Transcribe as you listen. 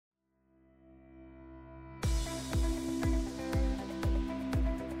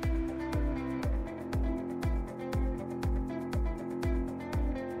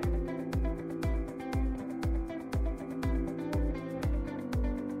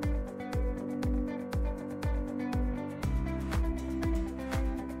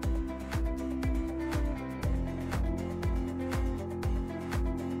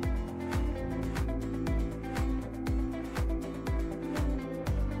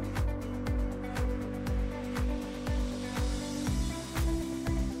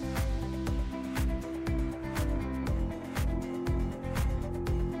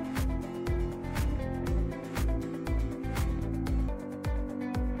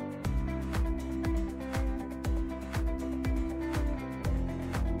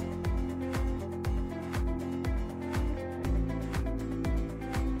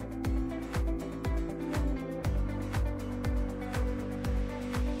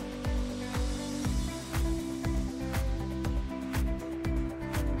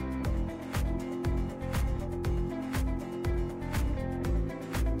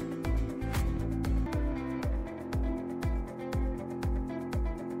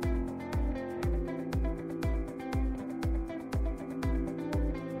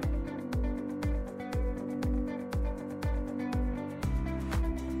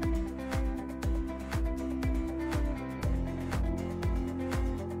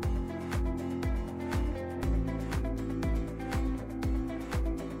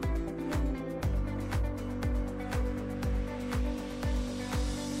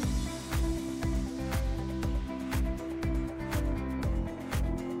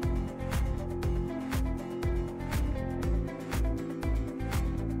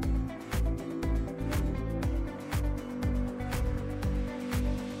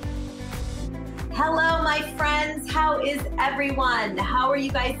How is everyone? How are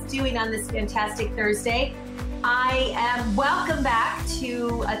you guys doing on this fantastic Thursday? Welcome back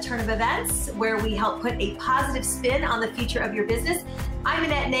to A Turn of Events, where we help put a positive spin on the future of your business. I'm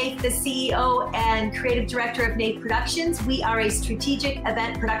Annette Naif, the CEO and Creative Director of Naif Productions. We are a strategic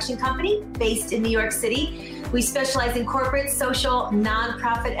event production company based in New York City. We specialize in corporate, social,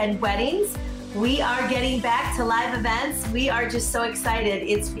 nonprofit, and weddings. We are getting back to live events. We are just so excited.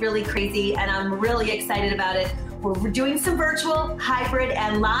 It's really crazy, and I'm really excited about it. We're doing some virtual, hybrid,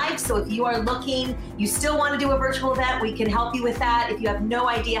 and live. So if you are looking, you still want to do a virtual event, we can help you with that. If you have no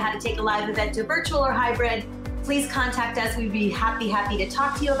idea how to take a live event to virtual or hybrid, please contact us. We'd be happy to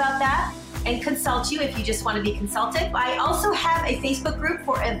talk to you about that and consult you if you just want to be consulted. I also have a Facebook group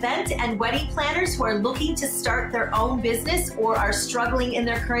for event and wedding planners who are looking to start their own business or are struggling in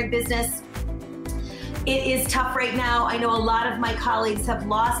their current business. It is tough right now. I know a lot of my colleagues have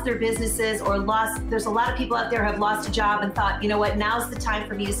lost their businesses there's a lot of people out there who have lost a job and thought, you know what, now's the time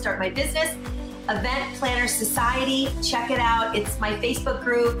for me to start my business. Event Planner Society, check it out. It's my Facebook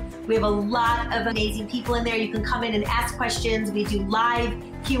group. We have a lot of amazing people in there. You can come in and ask questions. We do live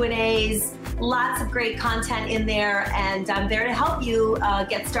Q&As, lots of great content in there, and I'm there to help you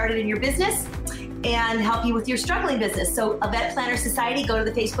get started in your business and help you with your struggling business. So Event Planner Society, go to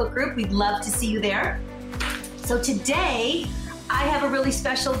the Facebook group. We'd love to see you there. So today, I have a really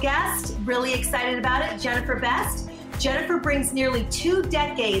special guest, really excited about it, Jennifer Best. Jennifer brings nearly 2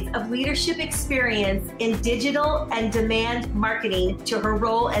 decades of leadership experience in digital and demand marketing to her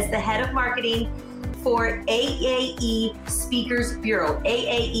role as the head of marketing for AAE Speakers Bureau,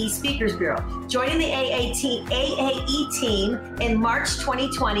 AAE Speakers Bureau. Joining the AAE team in March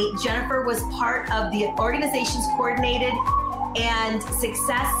 2020, Jennifer was part of the organization's coordinated and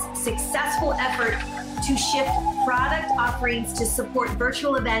successful effort to shift product offerings to support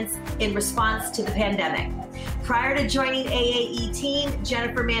virtual events in response to the pandemic. Prior to joining AAE team,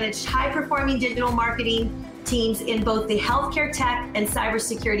 Jennifer managed high-performing digital marketing teams in both the healthcare, tech, and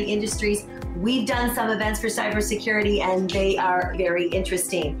cybersecurity industries. We've done some events for cybersecurity, and they are very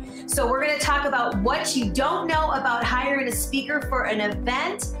interesting. So we're going to talk about what you don't know about hiring a speaker for an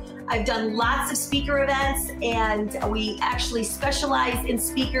event. I've done lots of speaker events, and we actually specialize in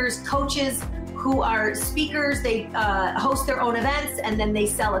speakers, coaches who are speakers. They host their own events, and then they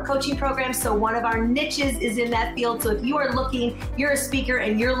sell a coaching program. So one of our niches is in that field. So if you are you're a speaker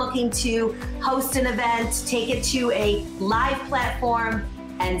and you're looking to host an event, take it to a live platform,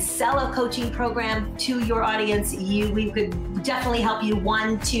 and sell a coaching program to your audience, we could definitely help you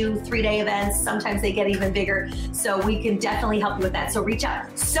 1, 2, 3-day events. Sometimes they get even bigger. So we can definitely help you with that. So reach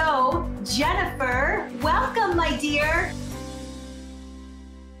out. So Jennifer, welcome, my dear.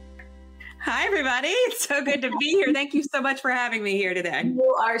 Hi, everybody. It's so good to be here. Thank you so much for having me here today.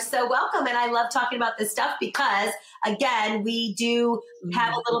 You are so welcome. And I love talking about this stuff because, again, we do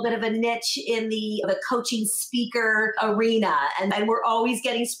have a little bit of a niche in the coaching speaker arena. And we're always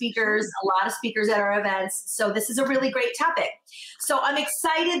getting speakers, a lot of speakers at our events. So this is a really great topic. So I'm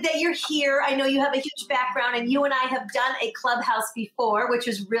excited that you're here. I know you have a huge background, and you and I have done a Clubhouse before, which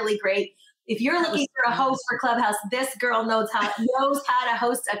was really great. If you're looking for a host for Clubhouse, this girl knows how to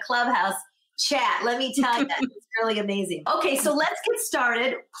host a Clubhouse chat. Let me tell you, it's really amazing. Okay, so let's get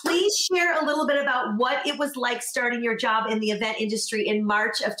started. Please share a little bit about what it was like starting your job in the event industry in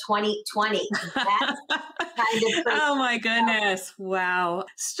March of 2020. Oh my goodness. Wow.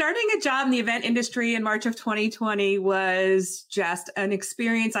 Starting a job in the event industry in March of 2020 was just an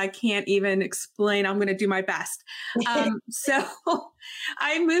experience I can't even explain. I'm going to do my best. So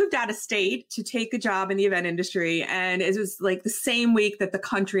I moved out of state to take a job in the event industry, and it was like the same week that the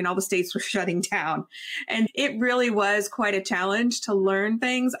country and all the states were shutting down. And it really was quite a challenge to learn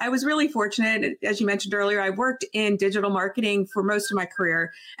things. I was really fortunate. As you mentioned earlier, I worked in digital marketing for most of my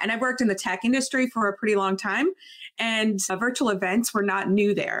career, and I worked in the tech industry for a pretty long time. And virtual events were not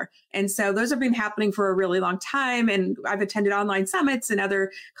new there. And so those have been happening for a really long time. And I've attended online summits and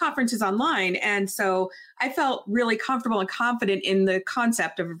other conferences online. And so I felt really comfortable and confident in the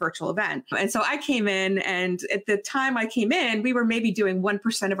concept of a virtual event. And so I came in, and at the time I came in, we were maybe doing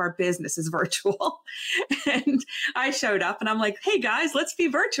 1% of our business is virtual. And I showed up and I'm like, hey guys, let's be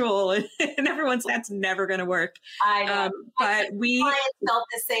virtual. And everyone's like, that's never going to work. I know. But clients felt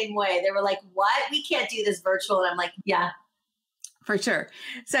the same way. They were like, what? We can't do this virtual. And I'm like, yeah. For sure.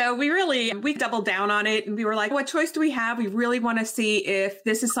 So we doubled down on it, and we were like, what choice do we have? We really want to see if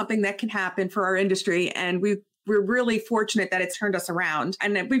this is something that can happen for our industry. And we're really fortunate that it's turned us around.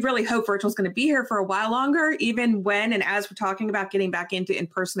 And we really hope virtual is going to be here for a while longer, even when and as we're talking about getting back into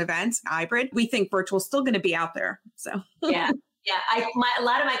in-person events, hybrid. We think virtual is still going to be out there. So yeah. Yeah, a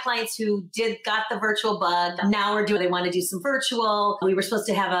lot of my clients who got the virtual bug now they want to do some virtual. We were supposed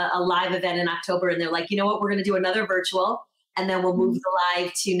to have a live event in October, and they're like, you know what, we're going to do another virtual, and then we'll move the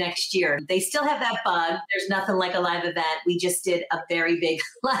live to next year. They still have that bug. There's nothing like a live event. We just did a very big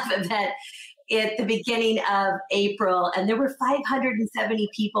live event at the beginning of April, and there were 570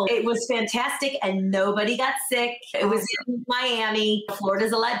 people. It was fantastic, and nobody got sick. It was in Miami.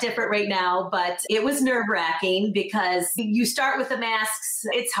 Florida's a lot different right now, but it was nerve-wracking because you start with the masks.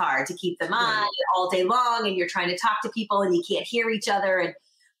 It's hard to keep them on all day long, and you're trying to talk to people, and you can't hear each other, and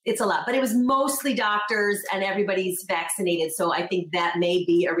it's a lot. But it was mostly doctors, and everybody's vaccinated, so I think that may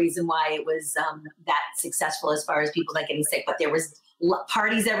be a reason why it was that successful as far as people not getting sick. But there was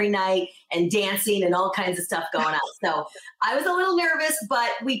parties every night and dancing and all kinds of stuff going on. So I was a little nervous,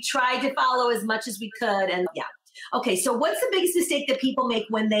 but we tried to follow as much as we could. And yeah. Okay. So what's the biggest mistake that people make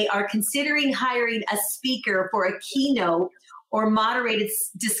when they are considering hiring a speaker for a keynote or moderated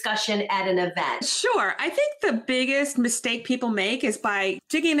discussion at an event? Sure. I think the biggest mistake people make is by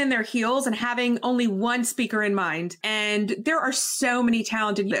digging in their heels and having only one speaker in mind. And there are so many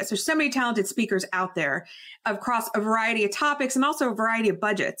there's so many talented speakers out there across a variety of topics and also a variety of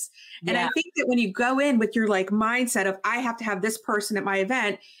budgets. And I think that when you go in with your mindset of, I have to have this person at my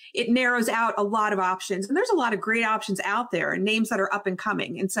event, it narrows out a lot of options. And there's a lot of great options out there and names that are up and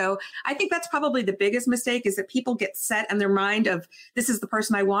coming. And so I think that's probably the biggest mistake, is that people get set in their mind of, this is the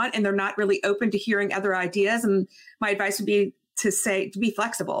person I want, and they're not really open to hearing other ideas. And my advice would be to be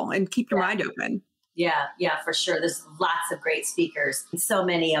flexible and keep your mind open. Yeah, for sure. There's lots of great speakers, so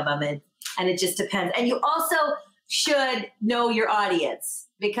many of them. And it just depends. And you also should know your audience,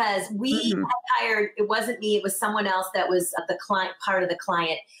 because we hired, it wasn't me, it was someone else that was the client, part of the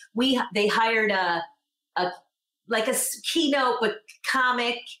client. They hired a keynote with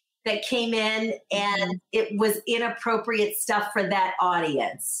comic that came in, and it was inappropriate stuff for that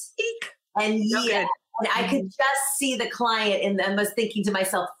audience. And and I could just see the client, and I was thinking to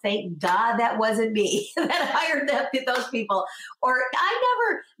myself, thank God that wasn't me that hired those people. Or I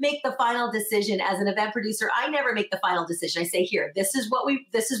never make the final decision as an event producer. I never make the final decision. I say, here, this is what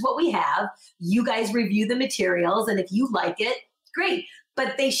we have. You guys review the materials, and if you like it, great.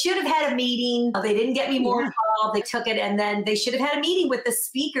 But they should have had a meeting. They didn't get me more involved. They took it, and then they should have had a meeting with the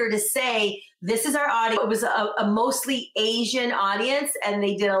speaker to say, this is our audience. It was a mostly Asian audience, and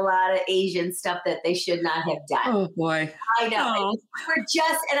they did a lot of Asian stuff that they should not have done. Oh, boy. I know.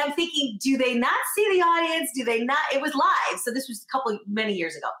 And I'm thinking, do they not see the audience? Do they not? It was live. So this was many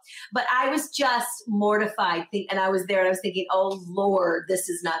years ago. But I was just mortified. And I was there, and I was thinking, oh, Lord, this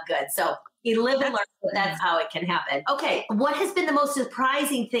is not good. So you live and learn, but that's how it can happen. Okay. What has been the most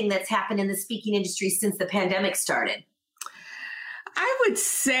surprising thing that's happened in the speaking industry since the pandemic started? I would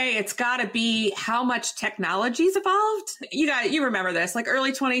say it's got to be how much technology's evolved. You remember this, like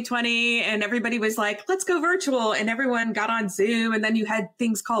early 2020, and everybody was like, let's go virtual, and everyone got on Zoom, and then you had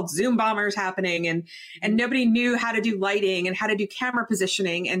things called Zoom bombers happening, and nobody knew how to do lighting and how to do camera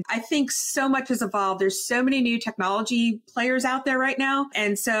positioning. And I think so much has evolved. There's so many new technology players out there right now.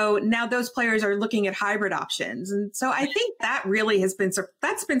 And so now those players are looking at hybrid options. And so I think that really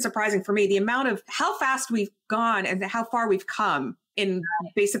that's been surprising for me, the amount of how fast we've gone and how far we've come in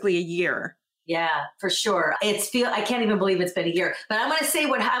basically a year. Yeah, for sure. I can't even believe it's been a year. But I'm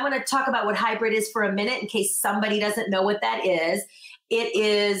going to talk about what hybrid is for a minute, in case somebody doesn't know what that is. It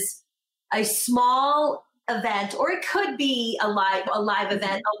is a small event, or it could be a live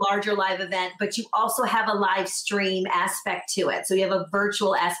event, a larger live event, but you also have a live stream aspect to it. So you have a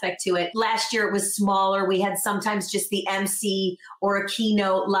virtual aspect to it. Last year it was smaller. We had sometimes just the MC or a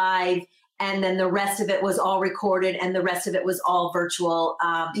keynote live, and then the rest of it was all recorded, and the rest of it was all virtual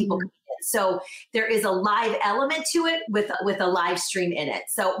people. So there is a live element to it with a live stream in it.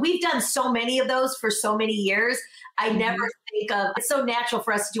 So we've done so many of those for so many years. I never think of, it's so natural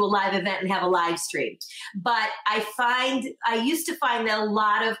for us to do a live event and have a live stream. But I used to find that a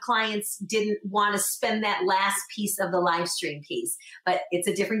lot of clients didn't want to spend that last piece of the live stream piece, but it's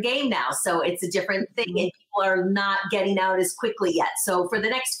a different game now. So it's a different thing, and people are not getting out as quickly yet. So for the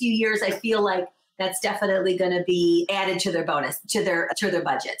next few years, I feel like that's definitely going to be added to their bonus, to their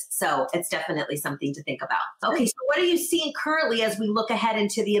budget. So it's definitely something to think about. Okay, so what are you seeing currently as we look ahead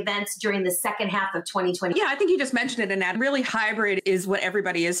into the events during the second half of 2020? Yeah, I think you just mentioned it, Annette. Really, hybrid is what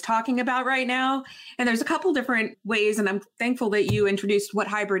everybody is talking about right now. And there's a couple different ways, and I'm thankful that you introduced what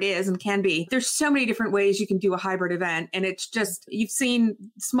hybrid is and can be. There's so many different ways you can do a hybrid event. And it's just, you've seen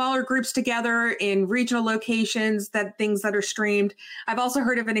smaller groups together in regional locations, things that are streamed. I've also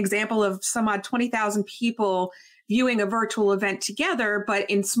heard of an example of some odd 20,000 people viewing a virtual event together, but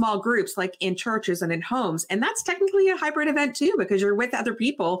in small groups, like in churches and in homes. And that's technically a hybrid event too, because you're with other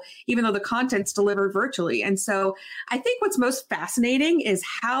people, even though the content's delivered virtually. And so I think what's most fascinating is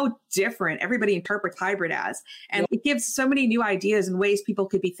how different everybody interprets hybrid as. And it gives so many new ideas and ways people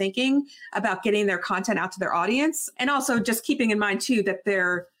could be thinking about getting their content out to their audience. And also just keeping in mind too, that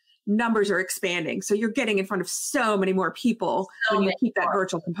their numbers are expanding. So you're getting in front of so many more people when you keep that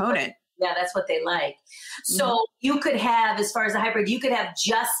virtual component. Yeah, that's what they like. So you could have, as far as a hybrid, you could have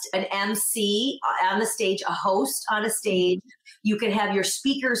just an MC on the stage, a host on a stage. You could have your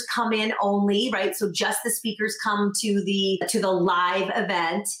speakers come in only, right? So just the speakers come to the live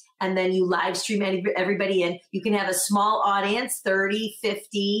event, and then you live stream everybody in. You can have a small audience, 30,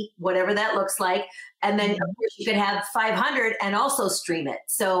 50, whatever that looks like. And then of course you could have 500 and also stream it.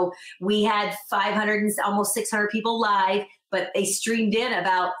 So we had 500 and almost 600 people live, but they streamed in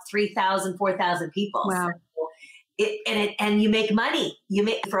about 3,000, 4,000 people. Wow. So and you make money.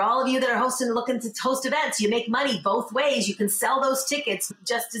 For all of you that are looking to host events, you make money both ways. You can sell those tickets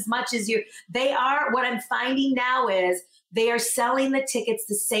just as much as what I'm finding now is they are selling the tickets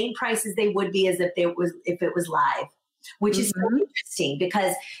the same price as they would be as if it was live, which is so interesting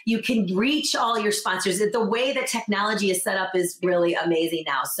because you can reach all your sponsors. The way that technology is set up is really amazing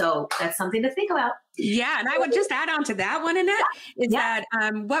now. So that's something to think about. Yeah. And I would just add on to that one, Annette, that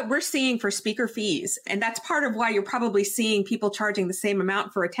what we're seeing for speaker fees, and that's part of why you're probably seeing people charging the same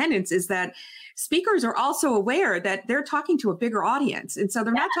amount for attendance, is that speakers are also aware that they're talking to a bigger audience. And so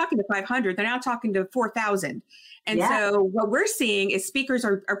they're not talking to 500, they're now talking to 4,000. And so what we're seeing is speakers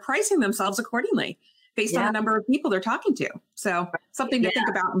are pricing themselves accordingly based on the number of people they're talking to. So something to think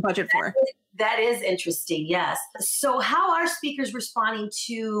about and budget for. That is interesting. Yes. So how are speakers responding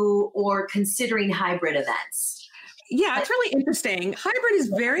to or considering hybrid events? Yeah, it's really interesting. Hybrid is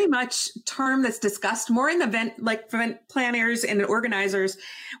very much a term that's discussed more in the event planners and organizers.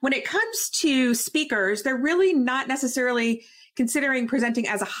 When it comes to speakers, they're really not necessarily considering presenting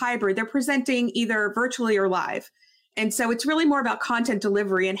as a hybrid. They're presenting either virtually or live. And so it's really more about content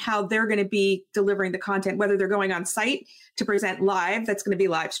delivery and how they're going to be delivering the content, whether they're going on site to present live, that's going to be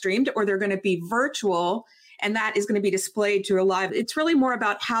live streamed, or they're going to be virtual and that is going to be displayed to a live. It's really more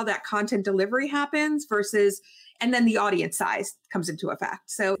about how that content delivery happens versus, and then the audience size comes into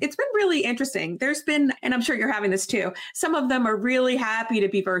effect. So it's been really interesting. There's been, and I'm sure you're having this too, some of them are really happy to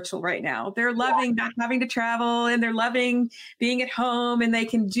be virtual right now. They're loving not having to travel, and they're loving being at home, and they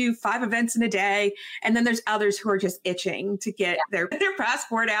can do 5 events in a day. And then there's others who are just itching to get their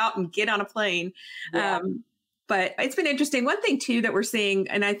passport out and get on a plane. But it's been interesting. One thing too that we're seeing,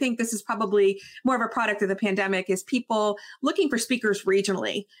 and I think this is probably more of a product of the pandemic, is people looking for speakers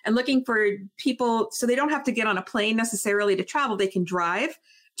regionally and looking for people so they don't have to get on a plane necessarily to travel. They can drive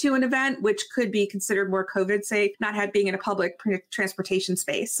to an event, which could be considered more COVID safe, not being in a public transportation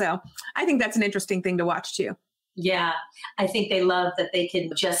space. So I think that's an interesting thing to watch too. Yeah, I think they love that they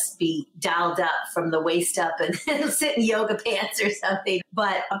can just be dialed up from the waist up and sit in yoga pants or something.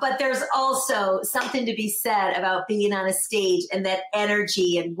 But there's also something to be said about being on a stage and that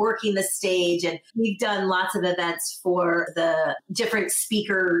energy and working the stage. And we've done lots of events for the different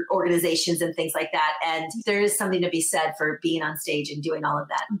speaker organizations and things like that. And there is something to be said for being on stage and doing all of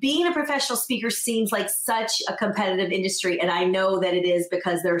that. Being a professional speaker seems like such a competitive industry. And I know that it is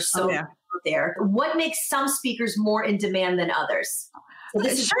because there's so there. What makes some speakers more in demand than others?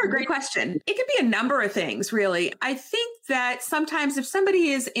 Sure, great question. It could be a number of things, really. I think that sometimes if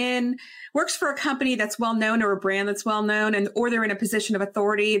somebody works for a company that's well known or a brand that's well known, or they're in a position of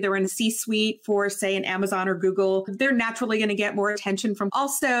authority, they're in a C-suite for, say, an Amazon or Google, they're naturally going to get more attention from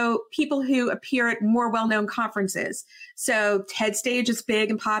also people who appear at more well-known conferences. So TED Stage is big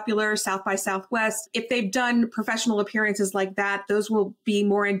and popular, South by Southwest. If they've done professional appearances like that, those will be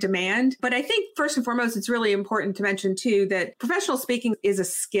more in demand. But I think first and foremost, it's really important to mention too that professional speaking is a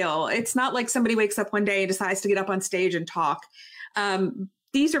skill. It's not like somebody wakes up one day and decides to get up on stage and talk.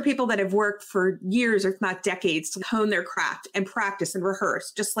 These are people that have worked for years, if not decades, to hone their craft and practice and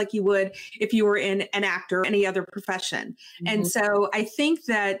rehearse, just like you would if you were in an actor or any other profession. Mm-hmm. And so I think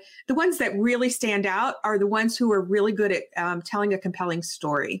that the ones that really stand out are the ones who are really good at telling a compelling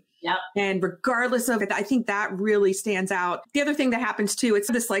story. Yep. And regardless of it, I think that really stands out. The other thing that happens too,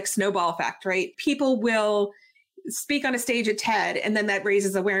 it's this like snowball effect, right? People will speak on a stage at TED, and then that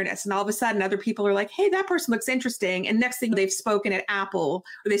raises awareness. And all of a sudden, other people are like, hey, that person looks interesting. And next thing, they've spoken at Apple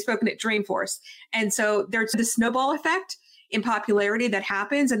or they've spoken at Dreamforce. And so there's this snowball effect in popularity that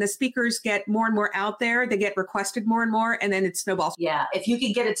happens, and the speakers get more and more out there. They get requested more and more, and then it snowballs. Yeah, if you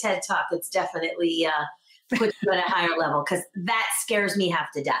can get a TED Talk, it's definitely put you at a higher level, because that scares me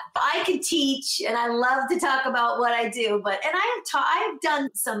half to death. I can teach and I love to talk about what I do, and I've done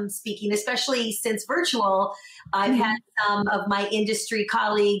some speaking, especially since virtual. I've had some of my industry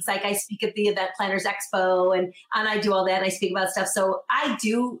colleagues, like I speak at the Event Planners Expo and I do all that and I speak about stuff. So I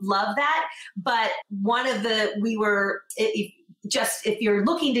do love that. But if you're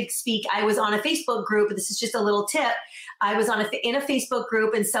looking to speak, I was on a Facebook group. This is just a little tip. I was in a Facebook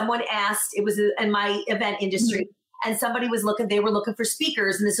group and someone asked, it was in my event industry, and somebody they were looking for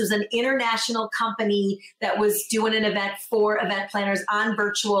speakers. And this was an international company that was doing an event for event planners on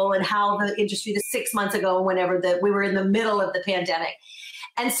virtual, and how the industry, 6 months ago, whenever we were in the middle of the pandemic.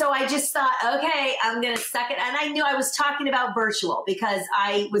 And so I just thought, okay, I'm going to suck it. And I knew I was talking about virtual because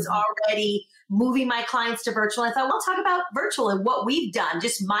I was already moving my clients to virtual. I thought, well, I'll talk about virtual and what we've done,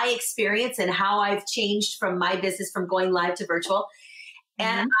 just my experience and how I've changed from my business from going live to virtual.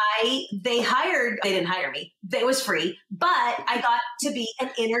 And they didn't hire me. It was free, but I got to be an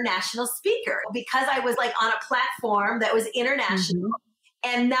international speaker because I was like on a platform that was international.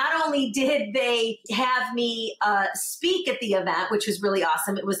 And not only did they have me speak at the event, which was really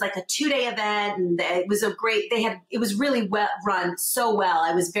awesome. It was like a 2-day event, and it was it was really well run, so well.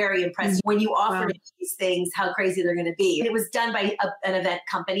 I was very impressed when you offer these things, how crazy they're going to be. And it was done by an event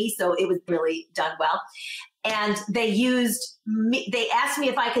company, so it was really done well. And they asked me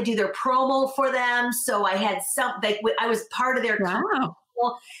if I could do their promo for them. So I had I was part of their company.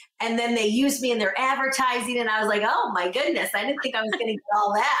 And then they used me in their advertising, and I was like, oh my goodness, I didn't think I was going to get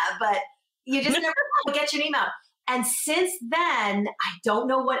all that, but you just never get your name out. And since then, I don't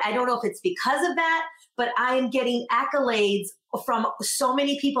know if it's because of that, but I am getting accolades from so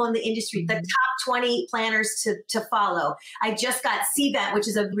many people in the industry, the top 20 planners to follow. I just got CVent, which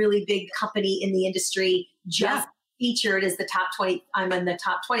is a really big company in the industry, featured as the top 20. I'm in the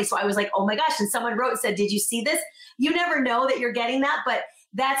top 20. So I was like, oh my gosh. And someone wrote and said, did you see this? You never know that you're getting that, but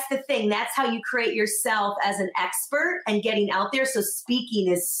that's the thing. That's how you create yourself as an expert and getting out there. So speaking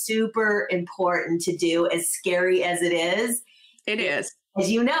is super important to do, as scary as it is. It is.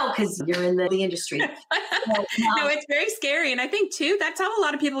 As you know, because you're in the industry. No, it's very scary. And I think too, that's how a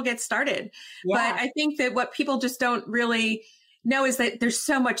lot of people get started. Yeah. But I think that what people just don't really know is that there's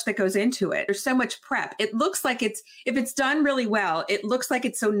so much that goes into it. There's so much prep. It looks like if it's done really well, it looks like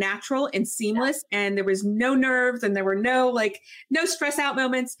it's so natural and seamless, and there was no nerves and there were no stress out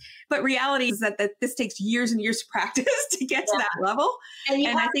moments. But reality is that this takes years and years of practice to get to that level. And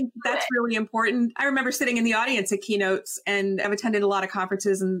I think that's really important. I remember sitting in the audience at keynotes, and I've attended a lot of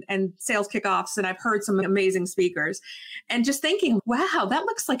conferences and sales kickoffs, and I've heard some amazing speakers, and just thinking, wow, that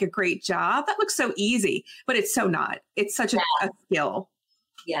looks like a great job. That looks so easy, but it's so not. It's such a skill.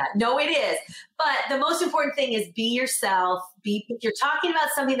 Yeah, no, it is. But the most important thing is be yourself. If you're talking about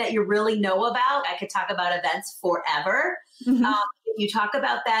something that you really know about, I could talk about events forever. If you talk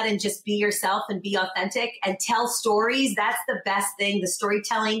about that and just be yourself and be authentic and tell stories, that's the best thing. The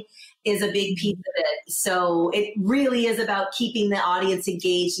storytelling is a big piece of it. So it really is about keeping the audience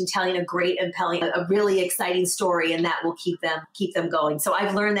engaged and telling a great, compelling, a really exciting story, and that will keep them going. So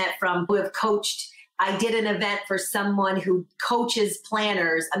I've learned that from who have coached. I did an event for someone who coaches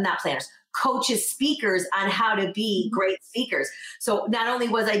speakers on how to be great speakers. So not only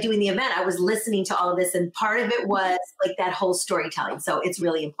was I doing the event, I was listening to all of this, and part of it was like that whole storytelling. So it's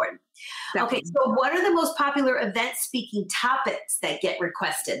really important. Definitely. Okay, so what are the most popular event speaking topics that get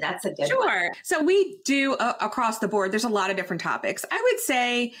requested? That's a good one. Sure. So we do across the board. There's a lot of different topics. I would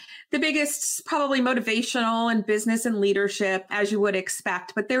say the biggest, probably motivational and business and leadership, as you would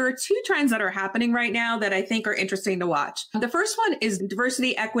expect. But there are 2 trends that are happening right now that I think are interesting to watch. The first one is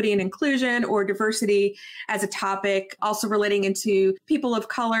diversity, equity, and inclusion, or diversity as a topic, also relating into people of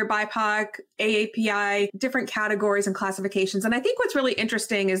color, BIPOC, AAPI, different categories and classifications. And I think what's really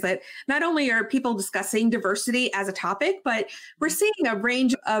interesting is that not only are people discussing diversity as a topic, but we're seeing a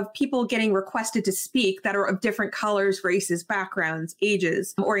range of people getting requested to speak that are of different colors, races, backgrounds,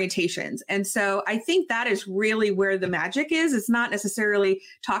 ages, orientations. And so I think that is really where the magic is. It's not necessarily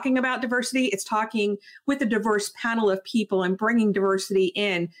talking about diversity. It's talking with a diverse panel of people and bringing diversity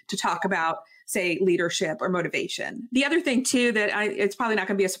in to talk about, say, leadership or motivation. The other thing too, that it's probably not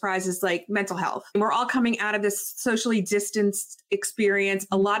going to be a surprise, is like mental health. We're all coming out of this socially distanced experience.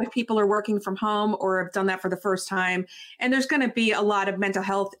 A lot of people are working from home or have done that for the first time. And there's going to be a lot of mental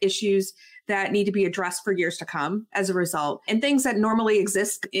health issues that need to be addressed for years to come as a result. And things that normally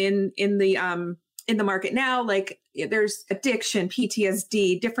exist in the in the market now, like there's addiction,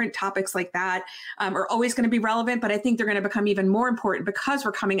 PTSD, different topics like that are always going to be relevant, but I think they're going to become even more important because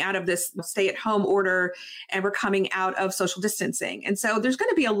we're coming out of this stay-at-home order and we're coming out of social distancing. And so there's going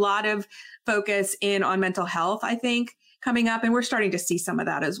to be a lot of focus on mental health, I think, coming up, and we're starting to see some of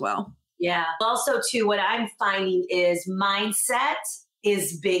that as well. Yeah. Also, too, what I'm finding is mindset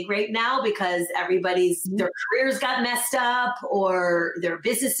is big right now because their careers got messed up or their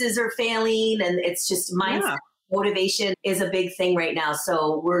businesses are failing, and it's just mindset. Yeah. Motivation is a big thing right now.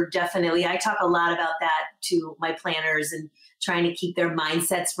 So I talk a lot about that to my planners and trying to keep their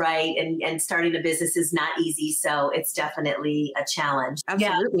mindsets right, and starting a business is not easy. So it's definitely a challenge.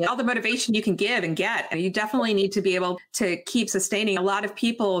 Absolutely. Yeah. All the motivation you can give and get, and you definitely need to be able to keep sustaining. A lot of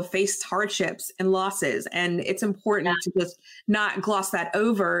people face hardships and losses, and it's important to just not gloss that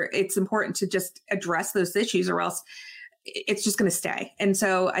over. It's important to just address those issues, or else it's just going to stay. And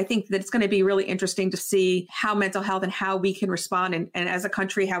so I think that it's going to be really interesting to see how mental health and how we can respond, and as a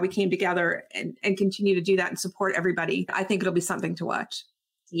country, how we came together and continue to do that and support everybody. I think it'll be something to watch.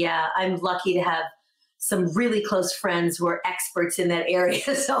 Yeah, I'm lucky to have some really close friends who are experts in that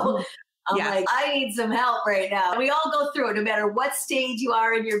area. So I'm like, I need some help right now. We all go through it, no matter what stage you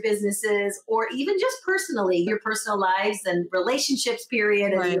are in your businesses, or even just personally, your personal lives and relationships,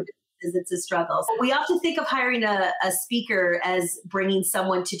 period. Right. It's a struggle. We often think of hiring a speaker as bringing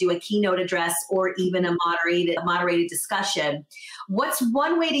someone to do a keynote address or even a moderated discussion. What's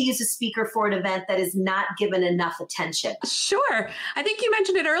one way to use a speaker for an event that is not given enough attention? Sure. I think you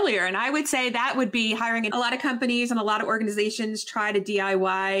mentioned it earlier, and I would say that would be hiring. A lot of companies and a lot of organizations try to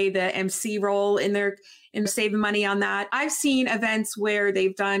DIY the MC role in their and saving money on that. I've seen events where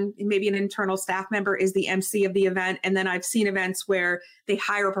they've done maybe an internal staff member is the MC of the event. And then I've seen events where they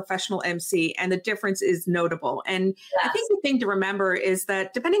hire a professional MC, and the difference is notable. And I think the thing to remember is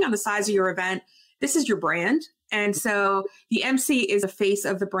that depending on the size of your event, this is your brand. And so the MC is a face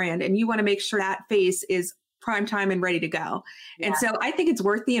of the brand, and you want to make sure that face is prime time and ready to go. Yeah. And so I think it's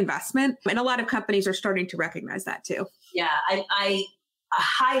worth the investment. And a lot of companies are starting to recognize that too. Yeah, I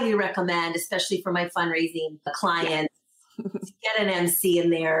highly recommend, especially for my fundraising clients, to get an MC in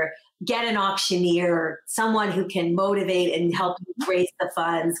there, get an auctioneer, someone who can motivate and help you raise the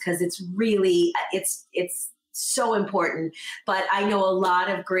funds, because it's really, it's so important. But I know a lot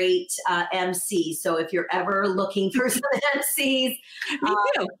of great MCs. So if you're ever looking for some MCs, me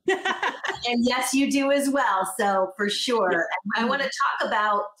too. And yes, you do as well. So for sure. I want to talk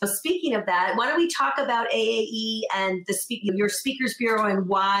about, speaking of that, why don't we talk about AAE and your Speakers Bureau, and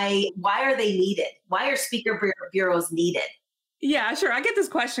why are they needed? Why are speaker bureaus needed? Yeah, sure. I get this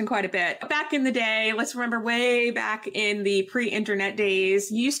question quite a bit. Back in the day, let's remember way back in the pre-internet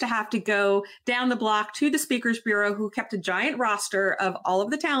days, you used to have to go down the block to the Speakers Bureau, who kept a giant roster of all of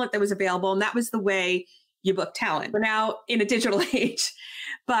the talent that was available. And that was the way you book talent. We're now in a digital age.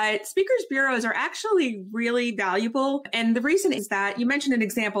 But speakers bureaus are actually really valuable. And the reason is that you mentioned an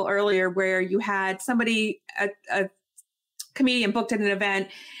example earlier where you had somebody, a comedian booked at an event,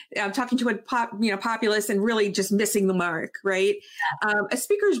 talking to a populace and really just missing the mark, right? A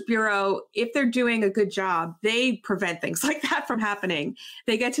speakers bureau, if they're doing a good job, they prevent things like that from happening.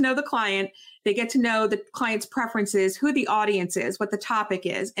 They get to know the client. They get to know the client's preferences, who the audience is, what the topic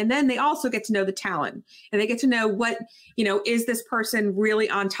is. And then they also get to know the talent, and they get to know what, is this person really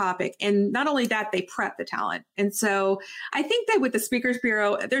on topic? And not only that, they prep the talent. And so I think that with the Speakers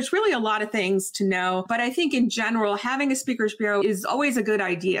Bureau, there's really a lot of things to know. But I think in general, having a Speakers Bureau is always a good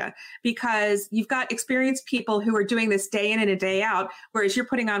idea, because you've got experienced people who are doing this day in and a day out, whereas you're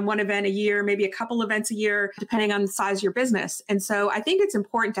putting on one event a year, maybe a couple events a year, depending on the size of your business. And so I think it's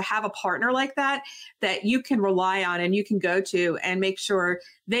important to have a partner like that you can rely on and you can go to and make sure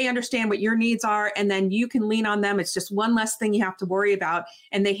they understand what your needs are, and then you can lean on them. It's just one less thing you have to worry about,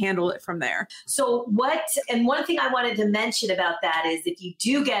 and they handle it from there. So one thing I wanted to mention about that is, if you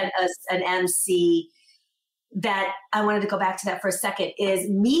do get an MC, that I wanted to go back to that for a second, is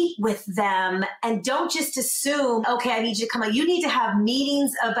meet with them and don't just assume, okay, I need you to come out. You need to have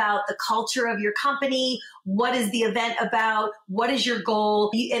meetings about the culture of your company. What is the event about? What is your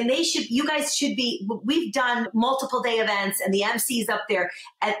goal? And you guys should be, we've done multiple day events and the MC's up there.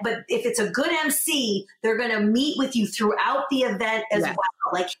 But if it's a good MC, they're going to meet with you throughout the event as well.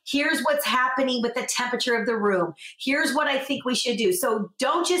 Like, here's what's happening with the temperature of the room. Here's what I think we should do. So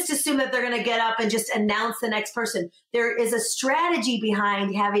don't just assume that they're going to get up and just announce the next person. There is a strategy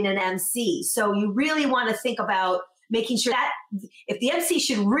behind having an MC. So you really want to think about making sure that if the MC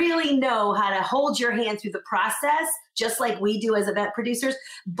should really know how to hold your hand through the process, just like we do as event producers,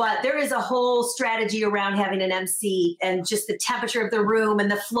 but there is a whole strategy around having an MC and just the temperature of the room and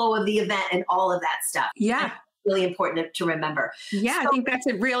the flow of the event and all of that stuff. Yeah. Really important to remember. Yeah, so, I think that's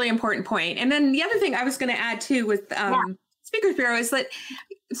a really important point. And then the other thing I was going to add too with Speakers Bureau is that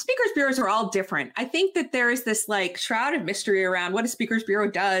Speakers Bureaus are all different. I think that there is this like shroud of mystery around what a Speakers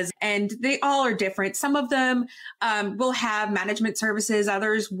Bureau does, and they all are different. Some of them will have management services.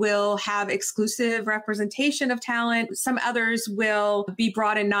 Others will have exclusive representation of talent. Some others will be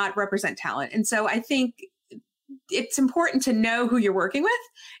brought and not represent talent. And so I think it's important to know who you're working with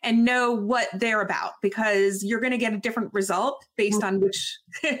and know what they're about, because you're going to get a different result based on which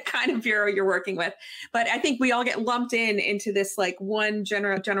kind of bureau you're working with. But I think we all get lumped into this like one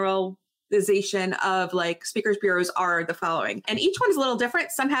generalization of like speakers bureaus are the following. And each one's a little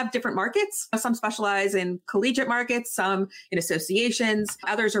different. Some have different markets. Some specialize in collegiate markets, some in associations.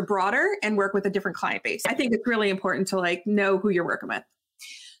 Others are broader and work with a different client base. I think it's really important to like know who you're working with.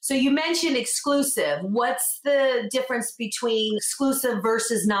 So you mentioned exclusive. What's the difference between exclusive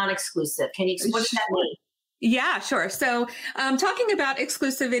versus non-exclusive? What does that mean? Yeah, sure. So talking about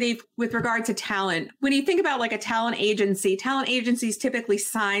exclusivity with regard to talent, when you think about like a talent agencies typically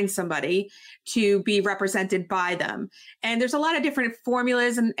sign somebody to be represented by them. And there's a lot of different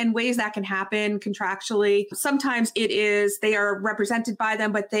formulas and ways that can happen contractually. Sometimes it is they are represented by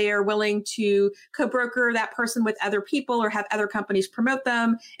them, but they are willing to co-broker that person with other people or have other companies promote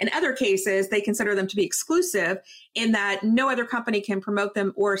them. In other cases, they consider them to be exclusive in that no other company can promote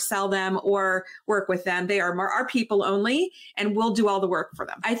them or sell them or work with them. They are our people only, and we'll do all the work for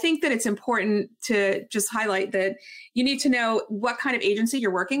them. I think that it's important to just highlight that you need to know what kind of agency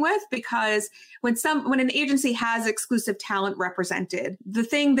you're working with, because when an agency has exclusive talent represented, the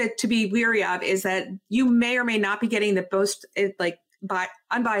thing that to be weary of is that you may or may not be getting the most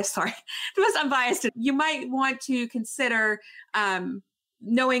unbiased. You might want to consider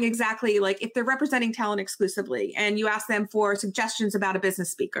knowing exactly like if they're representing talent exclusively and you ask them for suggestions about a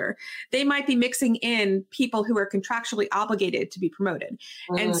business speaker, they might be mixing in people who are contractually obligated to be promoted.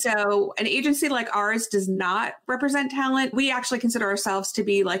 And so an agency like ours does not represent talent. We actually consider ourselves to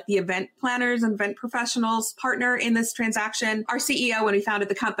be like the event planners and event professionals partner in this transaction. Our CEO, when we founded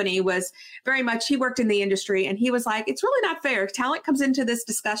the company, was very much, he worked in the industry and he was like, it's really not fair. Talent comes into this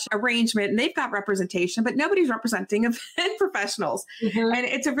discussion arrangement and they've got representation, but nobody's representing event professionals. And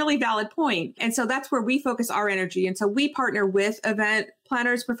it's a really valid point. And so that's where we focus our energy. And so we partner with event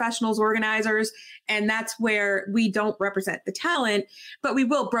planners, professionals, organizers, and that's where we don't represent the talent, but we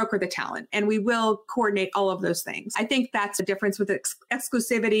will broker the talent and we will coordinate all of those things. I think that's the difference with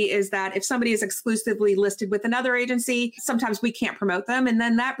exclusivity, is that if somebody is exclusively listed with another agency, sometimes we can't promote them. And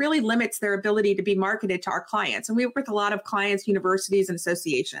then that really limits their ability to be marketed to our clients. And we work with a lot of clients, universities, and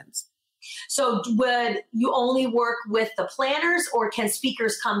associations. So would you only work with the planners, or can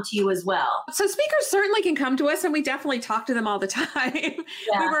speakers come to you as well? So speakers certainly can come to us, and we definitely talk to them all the time.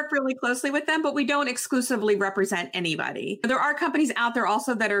 We work really closely with them, but we don't exclusively represent anybody. There are companies out there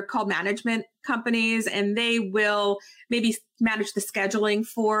also that are called management companies, and they will maybe manage the scheduling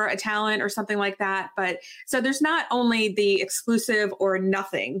for a talent or something like that. But so there's not only the exclusive or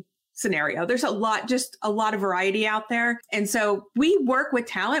nothing scenario. There's a lot of variety out there. And so we work with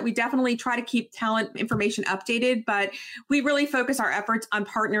talent. We definitely try to keep talent information updated, but we really focus our efforts on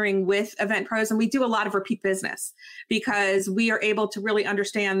partnering with event pros. And we do a lot of repeat business because we are able to really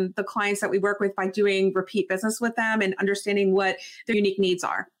understand the clients that we work with by doing repeat business with them and understanding what their unique needs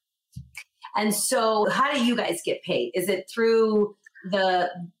are. And so how do you guys get paid? Is it through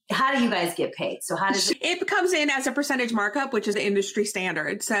how do you guys get paid? So how does it comes in as a percentage markup, which is the industry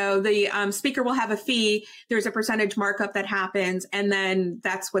standard. So the speaker will have a fee. There's a percentage markup that happens, and then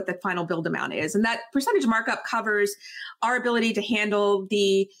that's what the final billed amount is. And that percentage markup covers our ability to handle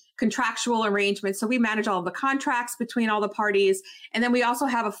the contractual arrangements. So we manage all of the contracts between all the parties. And then we also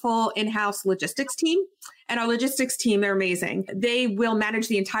have a full in-house logistics team. And our logistics team, they're amazing. They will manage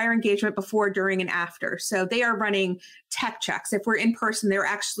the entire engagement before, during, and after. So they are running tech checks. If we're in person, they're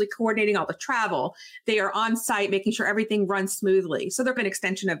actually coordinating all the travel. They are on site, making sure everything runs smoothly. So they're an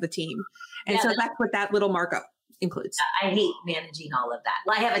extension of the team. And so that's what that little markup includes. I hate managing all of that.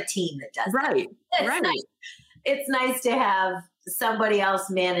 Well, I have a team that does that. Right. It's nice to have somebody else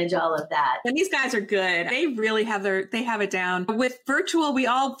manage all of that. And these guys are good. They really have it down. With virtual, we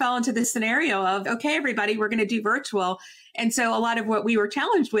all fell into this scenario of, okay, everybody, we're going to do virtual. And so a lot of what we were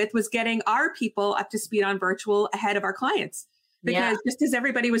challenged with was getting our people up to speed on virtual ahead of our clients, because just as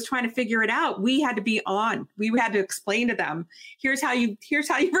everybody was trying to figure it out, we had to be on. We had to explain to them, here's how you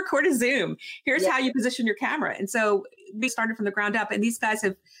record a Zoom. Here's how you position your camera. And so we started from the ground up, and these guys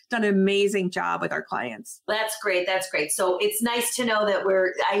have done an amazing job with our clients. That's great. That's great. So it's nice to know that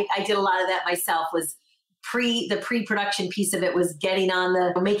I did a lot of that myself, was the pre-production piece of it was getting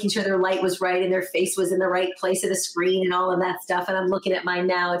on making sure their light was right and their face was in the right place of the screen and all of that stuff. And I'm looking at mine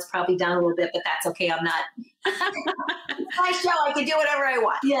now. It's probably down a little bit, but that's okay. I'm not. It's my show. I can do whatever I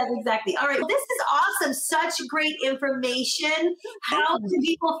want. Yes, exactly. All right. Well, this is awesome. Such great information. How can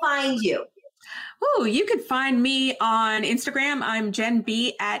people find you? Oh, you could find me on Instagram. I'm Jen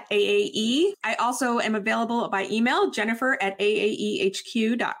B at AAE. I also am available by email, Jennifer at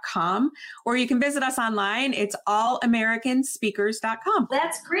AAEHQ.com, or you can visit us online. It's allamericanspeakers.com.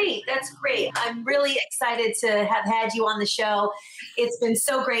 That's great. That's great. I'm really excited to have had you on the show. It's been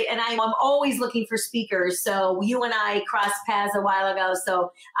so great. And I'm always looking for speakers. So you and I crossed paths a while ago.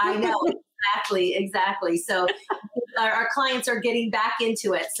 So I know. Exactly. So our clients are getting back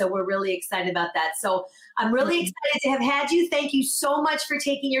into it. So we're really excited about that. So I'm really excited to have had you. Thank you so much for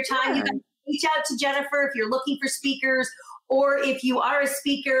taking your time. You can reach out to Jennifer if you're looking for speakers, or if you are a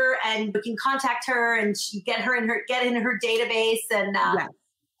speaker, and you can contact her and get in her database. And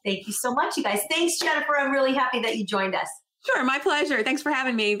thank you so much, you guys. Thanks, Jennifer. I'm really happy that you joined us. Sure. My pleasure. Thanks for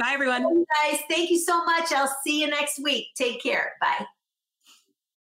having me. Bye, everyone. Guys, thank you so much. I'll see you next week. Take care. Bye.